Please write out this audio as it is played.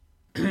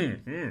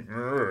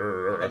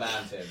A man,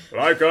 Tim.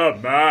 Like a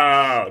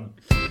man.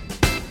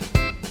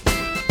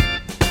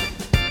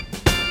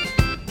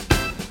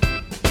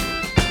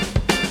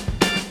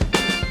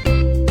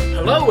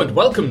 Hello and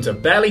welcome to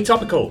Barely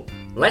Topical.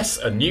 Less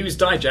a news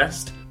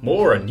digest,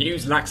 more a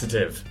news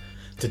laxative.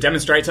 To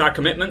demonstrate our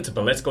commitment to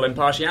political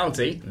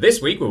impartiality,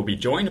 this week we'll be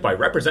joined by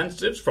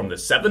representatives from the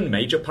 7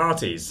 major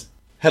parties.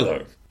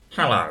 Hello.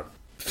 Hello.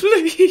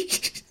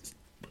 Please.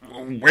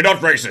 We're not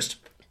racist.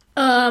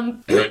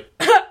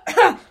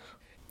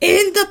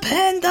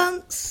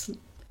 Independence!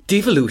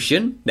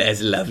 Devolution,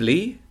 there's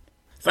lovely.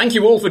 Thank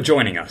you all for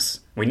joining us.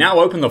 We now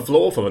open the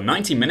floor for the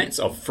 90 minutes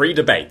of free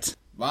debate.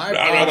 My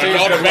party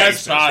is the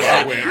best party.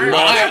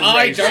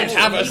 I don't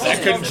have a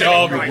second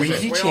job.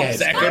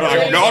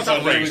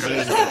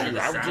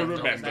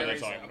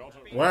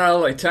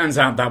 Well, it turns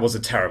out that was a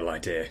terrible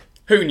idea.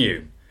 Who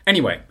knew?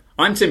 Anyway,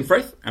 I'm Tim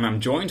Frith, and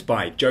I'm joined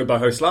by Joe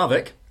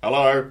Bohoslavic.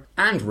 Hello.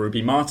 And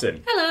Ruby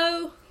Martin.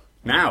 Hello.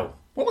 Now,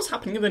 what was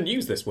happening in the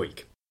news this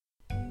week?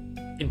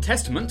 In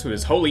testament to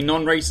his wholly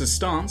non-racist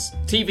stance,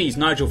 TV's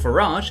Nigel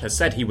Farage has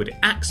said he would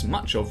axe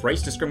much of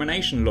race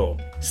discrimination law,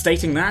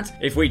 stating that,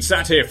 if we'd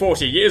sat here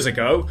 40 years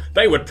ago,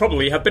 they would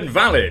probably have been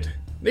valid.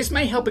 This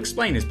may help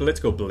explain his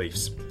political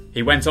beliefs.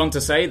 He went on to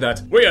say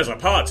that, we as a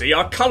party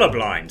are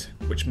colourblind,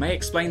 which may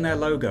explain their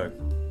logo.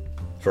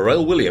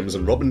 Pharrell Williams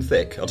and Robin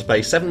Thicke are to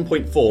pay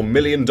 $7.4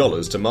 million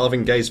to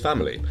Marvin Gaye's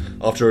family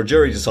after a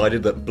jury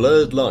decided that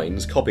Blurred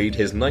Lines copied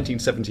his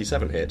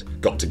 1977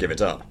 hit, Got to Give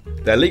It Up.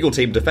 Their legal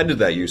team defended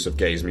their use of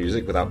Gaye's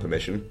music without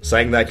permission,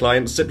 saying their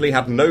clients simply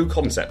had no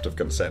concept of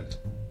consent.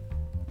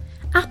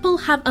 Apple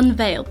have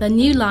unveiled their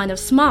new line of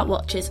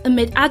smartwatches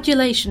amid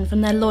adulation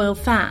from their loyal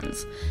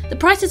fans. The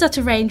prices are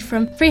to range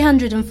from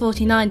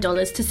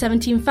 $349 to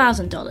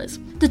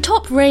 $17,000. The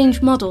top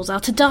range models are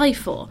to die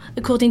for,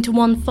 according to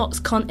one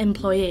Foxconn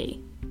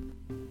employee.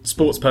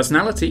 Sports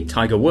personality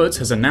Tiger Woods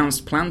has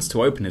announced plans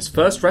to open his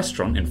first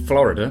restaurant in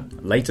Florida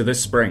later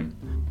this spring.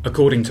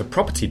 According to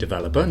property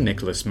developer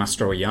Nicholas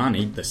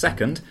Mastroianni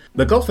II,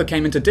 the golfer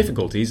came into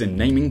difficulties in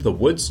naming the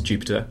Woods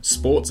Jupiter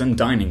Sports and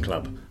Dining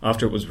Club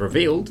after it was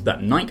revealed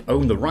that Nike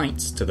owned the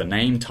rights to the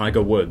name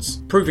Tiger Woods,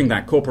 proving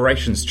that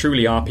corporations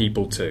truly are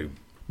people too.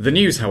 The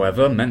news,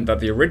 however, meant that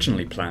the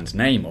originally planned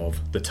name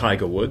of the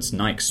Tiger Woods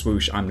Nike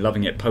Swoosh I'm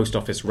Loving It Post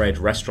Office Red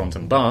Restaurant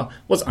and Bar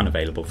was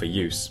unavailable for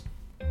use.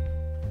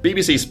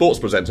 BBC sports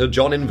presenter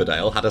John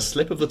Inverdale had a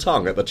slip of the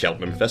tongue at the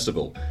Cheltenham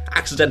Festival,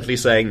 accidentally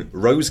saying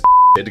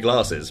rose-coloured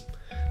glasses.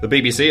 The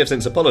BBC have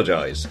since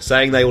apologised,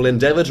 saying they will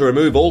endeavour to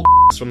remove all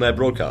from their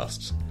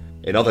broadcasts.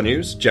 In other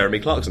news, Jeremy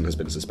Clarkson has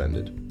been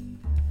suspended.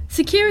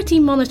 Security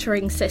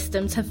monitoring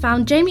systems have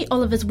found Jamie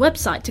Oliver's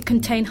website to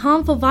contain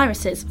harmful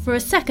viruses for a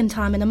second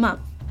time in a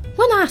month.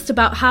 When asked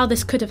about how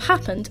this could have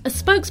happened, a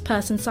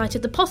spokesperson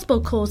cited the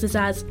possible causes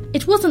as,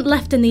 it wasn't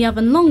left in the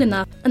oven long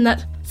enough, and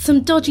that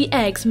some dodgy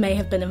eggs may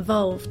have been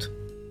involved.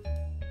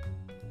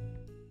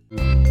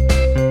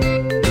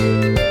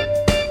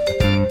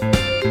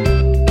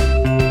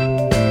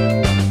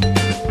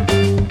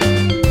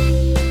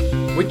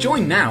 We're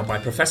joined now by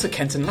Professor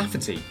Kenton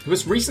Lafferty, who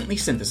has recently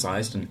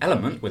synthesised an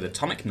element with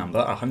atomic number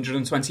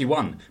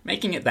 121,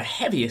 making it the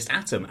heaviest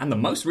atom and the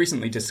most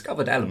recently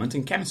discovered element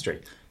in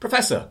chemistry.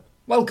 Professor,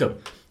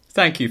 welcome.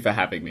 Thank you for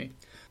having me.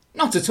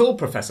 Not at all,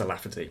 Professor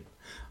Lafferty.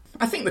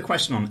 I think the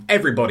question on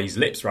everybody's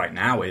lips right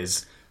now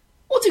is,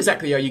 what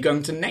exactly are you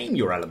going to name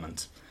your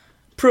element?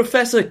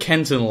 Professor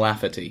Kenton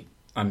Lafferty.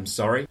 I'm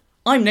sorry?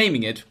 I'm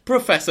naming it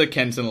Professor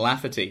Kenton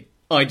Lafferty.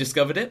 I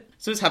discovered it,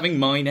 so it's having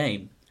my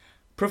name.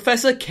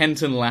 Professor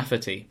Kenton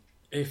Lafferty.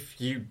 If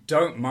you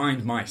don't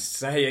mind my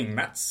saying,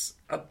 that's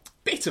a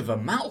bit of a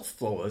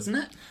mouthful, isn't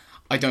it?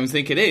 I don't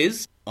think it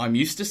is. I'm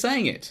used to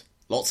saying it.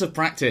 Lots of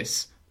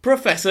practice.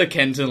 Professor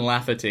Kenton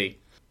Lafferty.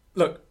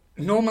 Look,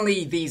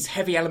 normally these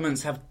heavy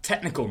elements have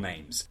technical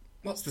names.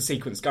 What's the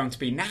sequence going to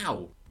be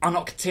now?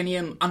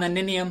 Unoctinium,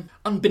 unaninium,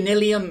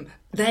 unbenillium,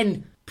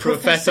 then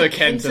Professor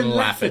Kenton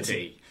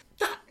Lafferty.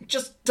 That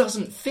just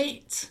doesn't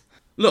fit.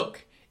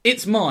 Look,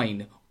 it's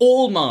mine.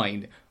 All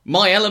mine.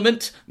 My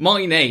element,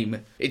 my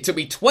name. It took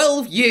me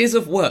 12 years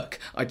of work.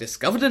 I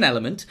discovered an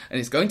element, and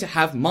it's going to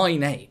have my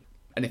name.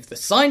 And if the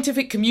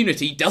scientific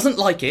community doesn't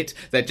like it,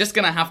 they're just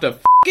going to have to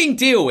f***ing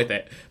deal with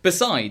it.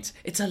 Besides,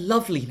 it's a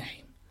lovely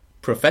name.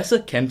 Professor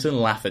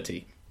Kenton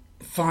Lafferty.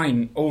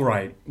 Fine,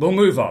 alright, we'll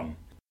move on.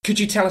 Could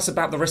you tell us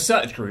about the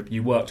research group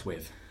you worked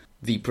with?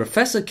 The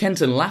Professor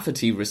Kenton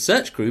Lafferty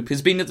Research Group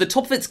has been at the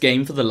top of its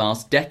game for the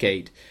last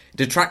decade.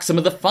 It attracts some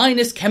of the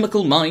finest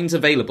chemical minds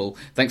available,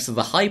 thanks to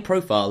the high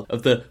profile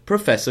of the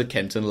Professor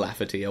Kenton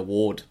Lafferty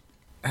Award.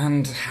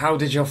 And how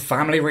did your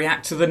family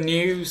react to the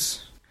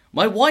news?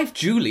 My wife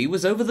Julie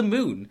was over the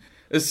moon.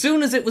 As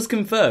soon as it was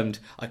confirmed,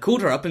 I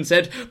called her up and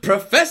said,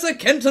 Professor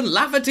Kenton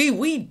Lafferty,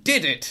 we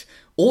did it!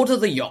 Order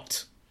the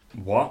yacht.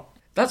 What?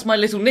 That's my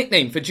little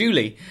nickname for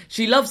Julie.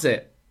 She loves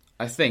it,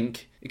 I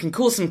think. It can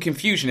cause some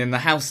confusion in the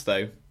house,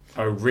 though.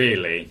 Oh,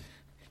 really?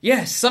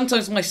 Yes,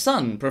 sometimes my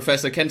son,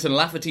 Professor Kenton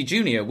Lafferty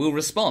Jr., will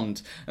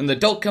respond, and the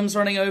dog comes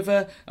running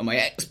over, and my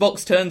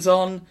Xbox turns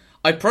on.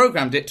 I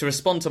programmed it to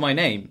respond to my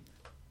name.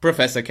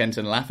 Professor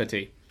Kenton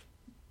Lafferty.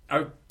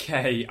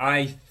 Okay,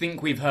 I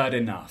think we've heard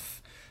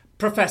enough.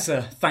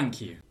 Professor, thank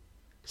you.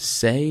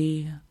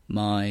 Say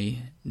my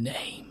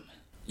name.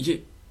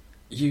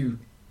 You...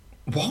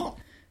 What?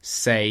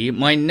 Say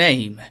my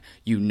name.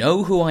 You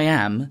know who I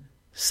am.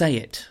 Say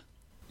it.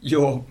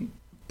 You're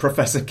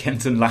Professor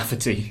Kenton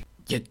Lafferty.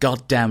 You're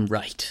goddamn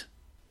right.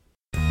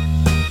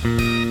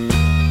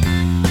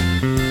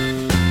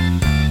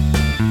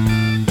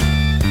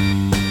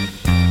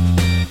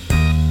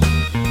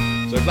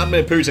 So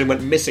Vladimir Putin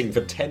went missing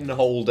for 10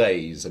 whole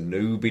days and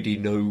nobody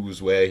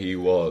knows where he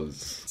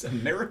was. It's a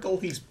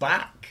miracle he's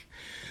back.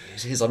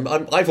 It is.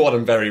 I for one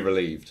am very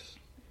relieved.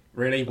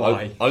 Really?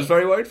 Why? I was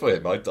very worried for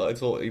him. I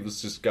thought he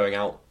was just going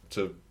out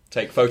to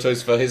take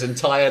photos for his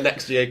entire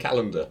next year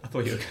calendar. I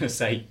thought you were going to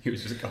say he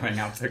was just going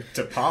out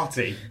to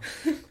party.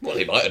 Well,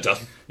 he might have done.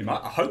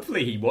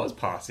 Hopefully he was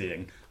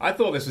partying. I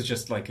thought this was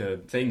just like a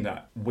thing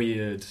that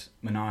weird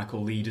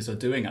maniacal leaders are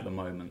doing at the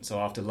moment. So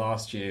after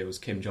last year it was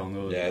Kim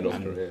Jong-un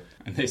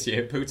and this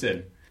year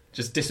Putin.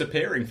 Just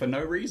disappearing for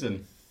no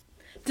reason.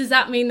 Does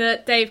that mean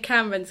that Dave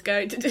Cameron's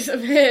going to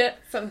disappear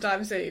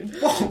sometime soon?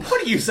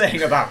 What are you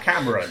saying about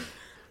Cameron?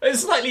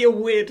 It's slightly a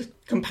weird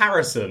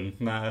comparison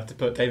to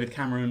put David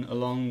Cameron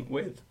along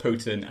with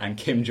Putin and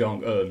Kim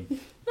Jong-un.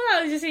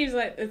 Well, it just seems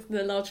like it's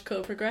the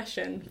logical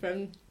progression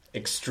from...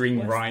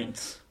 Extreme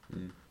right,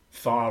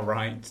 far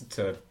right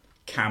to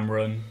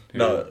Cameron.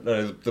 No,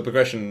 the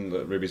progression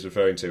that Ruby's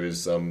referring to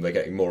is they're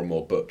getting more and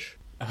more butch.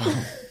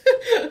 Oh.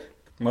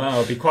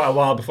 Well, it'll be quite a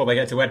while before they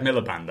get to Ed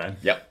Miliband then.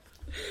 Yep.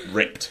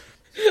 Ripped.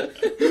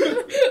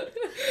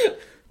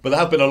 But there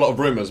have been a lot of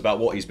rumours about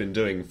what he's been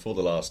doing for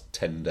the last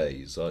 10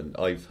 days.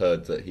 I've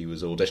heard that he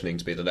was auditioning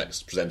to be the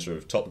next presenter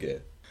of Top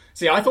Gear.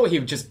 See, I thought he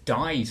just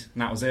died,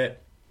 and that was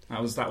it.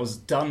 That was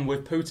done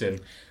with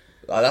Putin.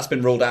 That's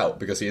been ruled out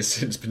because he has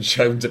since been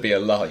shown to be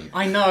alive.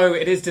 I know,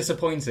 it is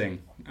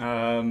disappointing.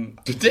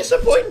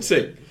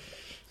 Disappointing?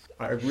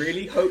 I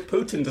really hope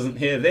Putin doesn't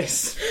hear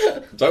this.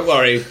 Don't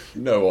worry,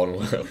 no one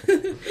will.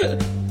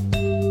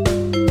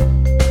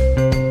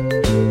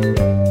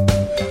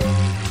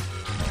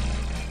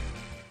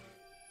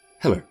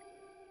 Hello,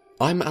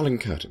 I'm Alan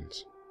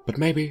Curtains, but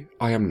maybe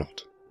I am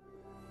not.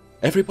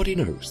 Everybody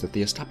knows that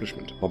the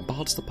establishment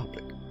bombards the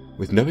public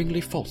with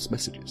knowingly false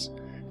messages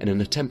in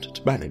an attempt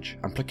to manage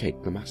and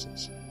placate the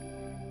masses.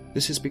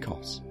 This is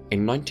because,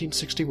 in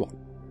 1961,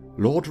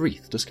 Lord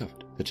Reith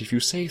discovered that if you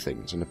say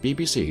things in a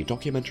BBC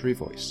documentary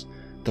voice,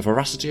 the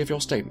veracity of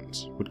your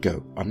statements would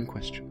go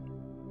unquestioned.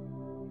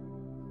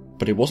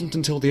 But it wasn't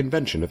until the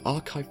invention of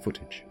archive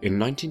footage in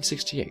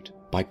 1968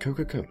 by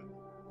Coca-Cola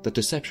that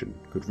deception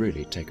could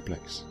really take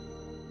place.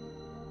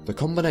 The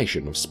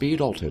combination of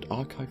speed-altered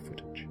archive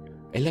footage,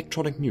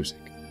 electronic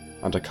music,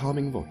 and a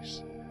calming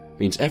voice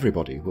means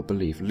everybody will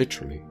believe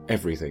literally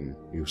everything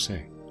you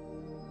say.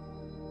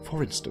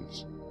 For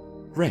instance,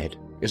 red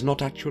is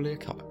not actually a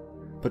colour,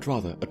 but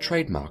rather a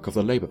trademark of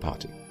the Labour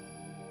Party,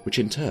 which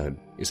in turn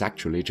is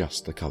actually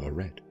just the colour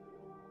red.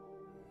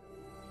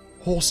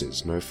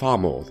 Horses know far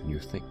more than you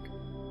think.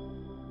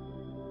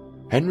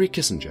 Henry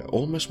Kissinger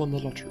almost won the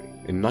lottery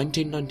in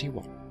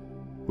 1991,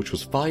 which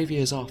was 5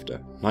 years after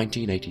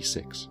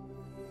 1986.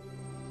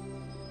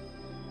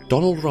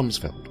 Donald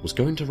Rumsfeld was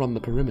going to run the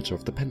perimeter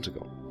of the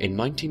Pentagon in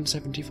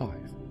 1975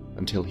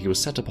 until he was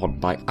set upon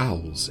by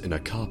owls in a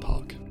car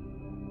park.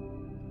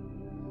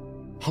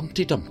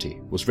 Humpty Dumpty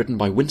was written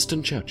by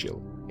Winston Churchill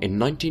in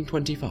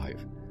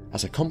 1925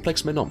 as a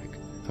complex mnemonic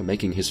for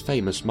making his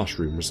famous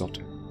mushroom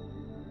risotto.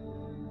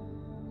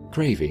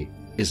 Gravy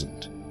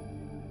isn't.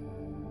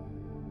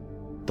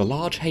 The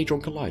Large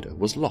Hadron Collider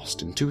was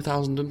lost in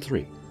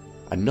 2003,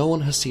 and no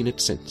one has seen it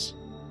since.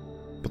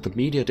 But the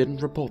media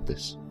didn't report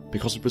this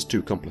because it was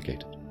too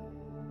complicated.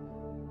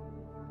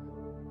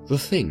 The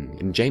thing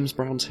in James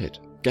Brown's hit,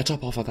 Get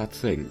Up Off of That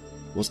Thing,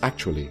 was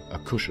actually a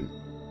cushion.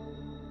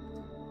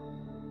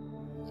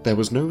 There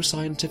was no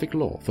scientific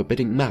law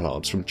forbidding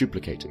mallards from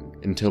duplicating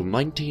until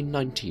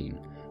 1919,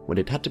 when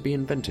it had to be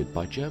invented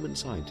by German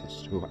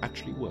scientists who were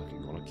actually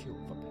working on a cure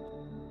for pet.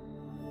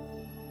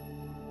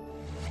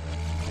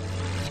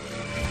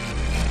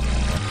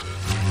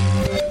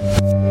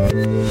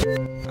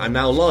 And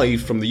now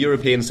live from the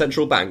European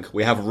Central Bank,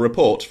 we have a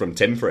report from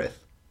Tim Frith.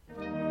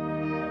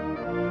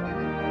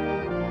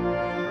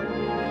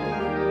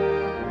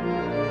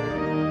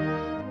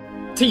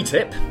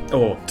 T-tip,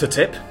 or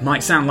to-tip,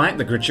 might sound like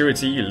the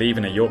gratuity you leave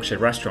in a Yorkshire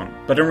restaurant,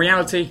 but in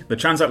reality, the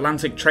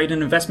Transatlantic Trade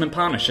and Investment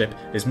Partnership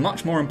is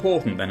much more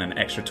important than an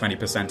extra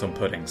 20% on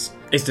puddings.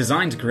 It's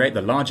designed to create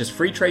the largest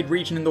free trade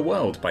region in the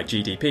world by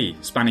GDP,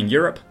 spanning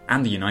Europe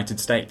and the United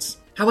States.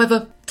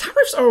 However,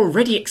 tariffs are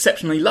already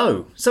exceptionally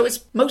low, so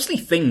it's mostly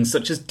things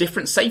such as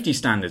different safety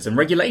standards and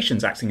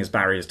regulations acting as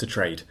barriers to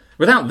trade.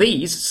 Without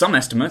these, some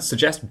estimates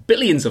suggest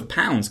billions of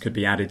pounds could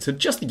be added to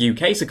just the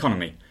UK's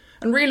economy.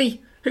 And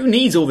really, who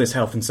needs all this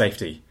health and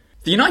safety?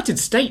 The United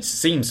States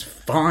seems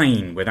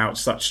fine without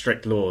such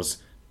strict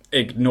laws,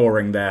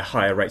 ignoring their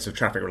higher rates of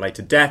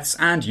traffic-related deaths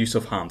and use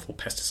of harmful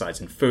pesticides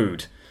in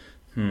food.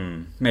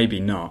 Maybe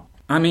not.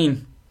 I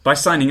mean, by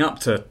signing up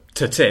to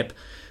TIP,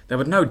 there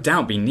would no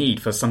doubt be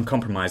need for some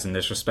compromise in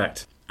this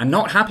respect. And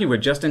not happy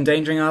with just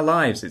endangering our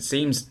lives, it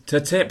seems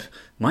TTIP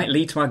might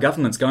lead to our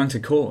governments going to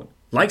court.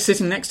 Like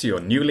sitting next to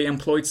your newly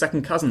employed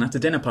second cousin at a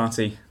dinner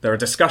party, there are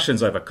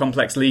discussions over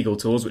complex legal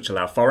tools which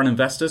allow foreign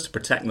investors to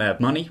protect their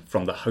money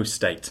from the host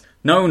state.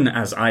 Known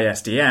as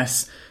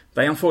ISDS,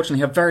 they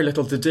unfortunately have very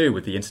little to do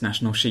with the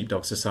International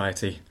Sheepdog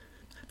Society.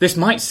 This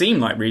might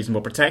seem like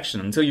reasonable protection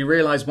until you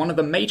realise one of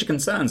the major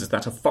concerns is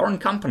that a foreign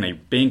company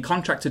being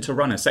contracted to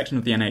run a section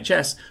of the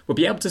NHS would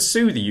be able to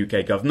sue the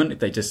UK government if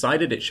they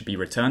decided it should be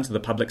returned to the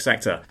public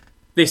sector.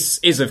 This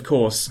is, of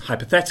course,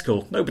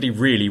 hypothetical. Nobody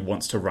really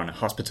wants to run a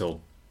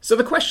hospital. So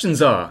the questions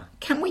are,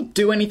 can we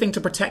do anything to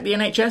protect the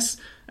NHS?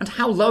 And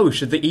how low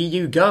should the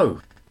EU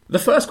go? The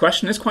first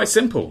question is quite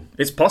simple.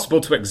 It's possible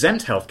to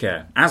exempt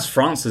healthcare, as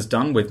France has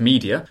done with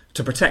media,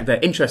 to protect their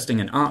interesting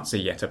and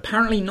artsy yet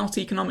apparently not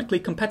economically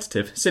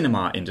competitive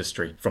cinema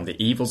industry from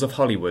the evils of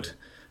Hollywood.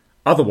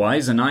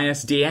 Otherwise, an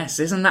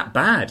ISDS isn't that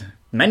bad.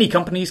 Many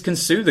companies can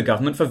sue the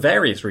government for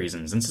various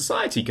reasons, and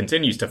society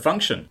continues to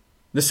function.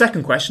 The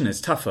second question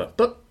is tougher,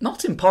 but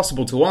not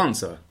impossible to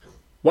answer.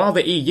 While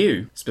the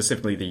EU,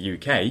 specifically the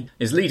UK,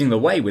 is leading the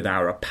way with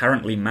our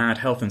apparently mad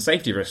health and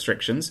safety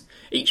restrictions,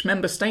 each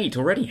member state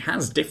already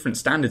has different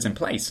standards in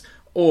place,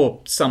 or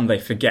some they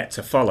forget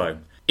to follow.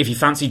 If you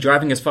fancy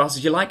driving as fast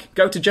as you like,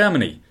 go to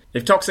Germany.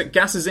 If toxic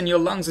gases in your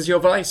lungs is your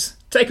vice,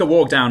 take a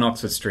walk down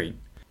Oxford Street.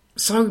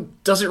 So,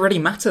 does it really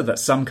matter that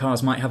some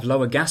cars might have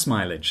lower gas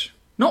mileage?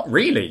 Not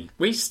really.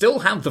 We still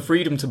have the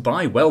freedom to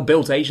buy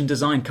well-built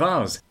Asian-designed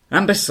cars.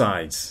 And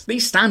besides,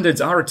 these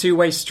standards are a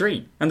two-way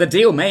street, and the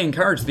deal may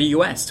encourage the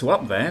US to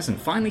up theirs and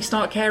finally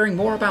start caring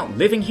more about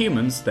living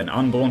humans than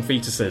unborn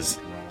fetuses.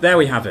 There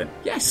we have it.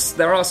 Yes,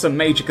 there are some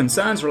major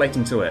concerns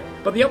relating to it,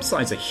 but the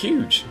upsides are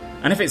huge.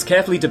 And if it's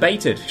carefully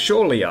debated,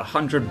 surely a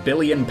 £100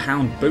 billion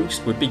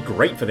boost would be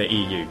great for the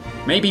EU.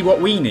 Maybe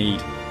what we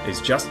need is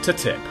just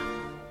TTIP.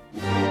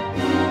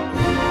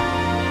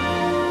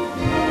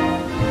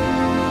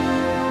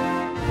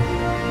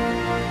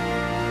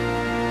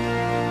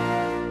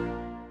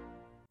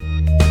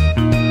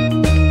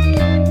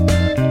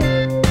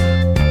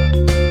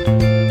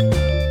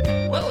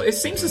 It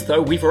seems as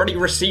though we've already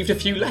received a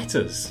few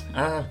letters.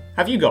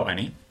 Have you got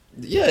any?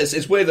 Yeah,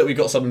 it's weird that we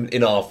got some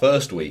in our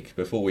first week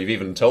before we've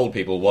even told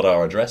people what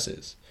our address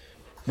is.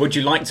 Would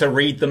you like to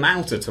read them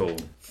out at all?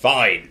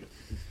 Fine.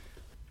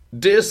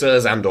 Dear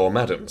sirs and or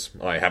madams,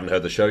 I haven't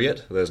heard the show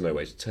yet, there's no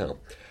way to tell.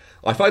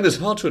 I find this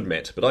hard to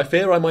admit, but I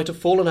fear I might have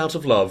fallen out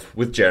of love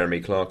with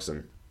Jeremy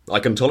Clarkson. I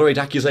can tolerate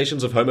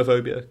accusations of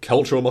homophobia,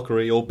 cultural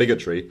mockery, or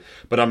bigotry,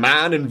 but a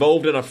man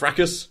involved in a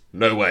fracas?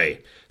 No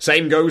way.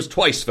 Same goes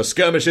twice for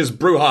skirmishes,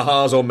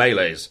 brouhahas, or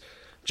melees.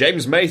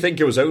 James may think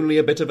it was only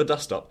a bit of a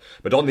dust-up,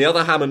 but on the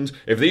other hand,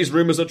 if these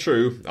rumours are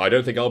true, I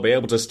don't think I'll be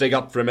able to stick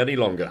up for him any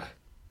longer.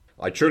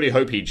 I truly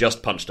hope he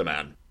just punched a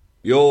man.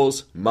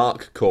 Yours,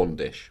 Mark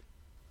Corndish.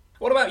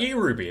 What about you,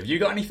 Ruby? Have you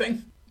got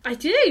anything? I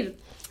do.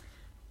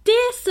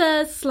 Dear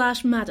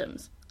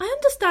sirs/madams, I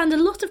understand a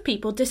lot of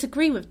people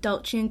disagree with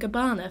Dolce &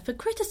 Gabbana for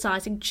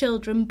criticising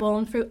children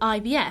born through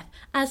IVF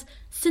as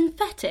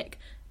synthetic,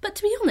 but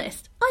to be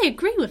honest, I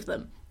agree with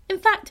them. In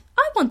fact,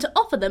 I want to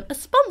offer them a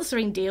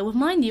sponsoring deal with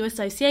my new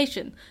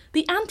association,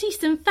 the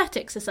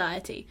Anti-Synthetic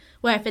Society,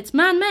 where if it's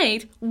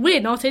man-made,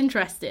 we're not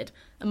interested.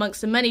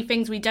 Amongst the many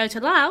things we don't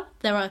allow,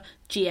 there are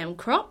GM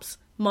crops,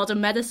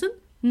 modern medicine,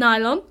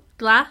 nylon,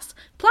 glass,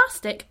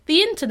 plastic,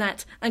 the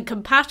internet, and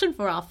compassion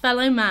for our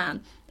fellow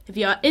man. If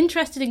you are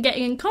interested in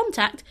getting in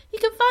contact, you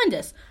can find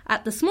us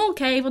at the small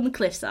cave on the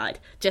cliffside.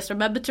 Just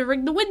remember to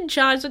ring the wind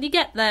chimes when you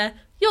get there.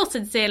 Yours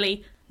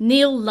sincerely,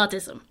 Neil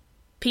Luddism.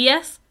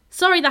 P.S.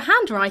 Sorry the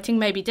handwriting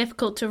may be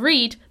difficult to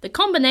read. The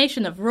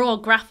combination of raw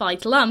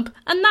graphite lump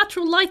and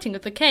natural lighting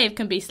of the cave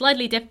can be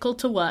slightly difficult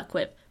to work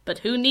with. But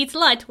who needs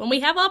light when we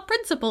have our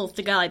principles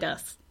to guide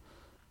us?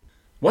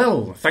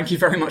 Well, thank you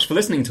very much for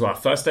listening to our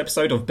first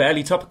episode of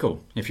Barely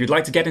Topical. If you'd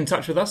like to get in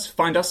touch with us,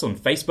 find us on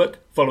Facebook,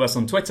 follow us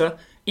on Twitter,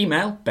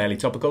 email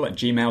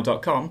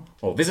barelytopical@gmail.com,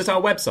 or visit our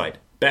website,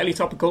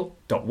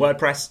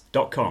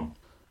 barelytopical.wordpress.com.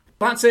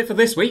 That's it for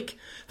this week.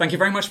 Thank you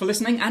very much for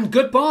listening, and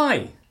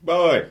goodbye!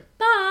 Bye.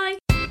 Bye!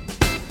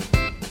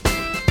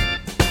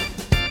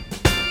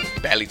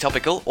 Barely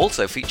Topical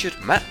also featured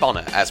Matt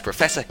Bonner as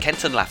Professor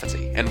Kenton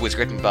Lafferty and was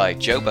written by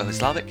Joe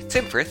Bohuslavic,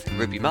 Tim Frith,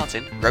 Ruby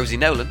Martin, Rosie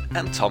Nolan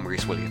and Tom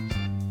Rhys-Williams.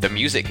 The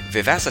music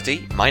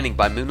Vivacity, Mining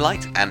by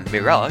Moonlight and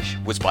Mirage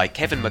was by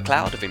Kevin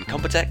MacLeod of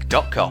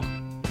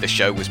Incompetech.com. The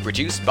show was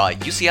produced by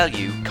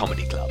UCLU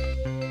Comedy Club.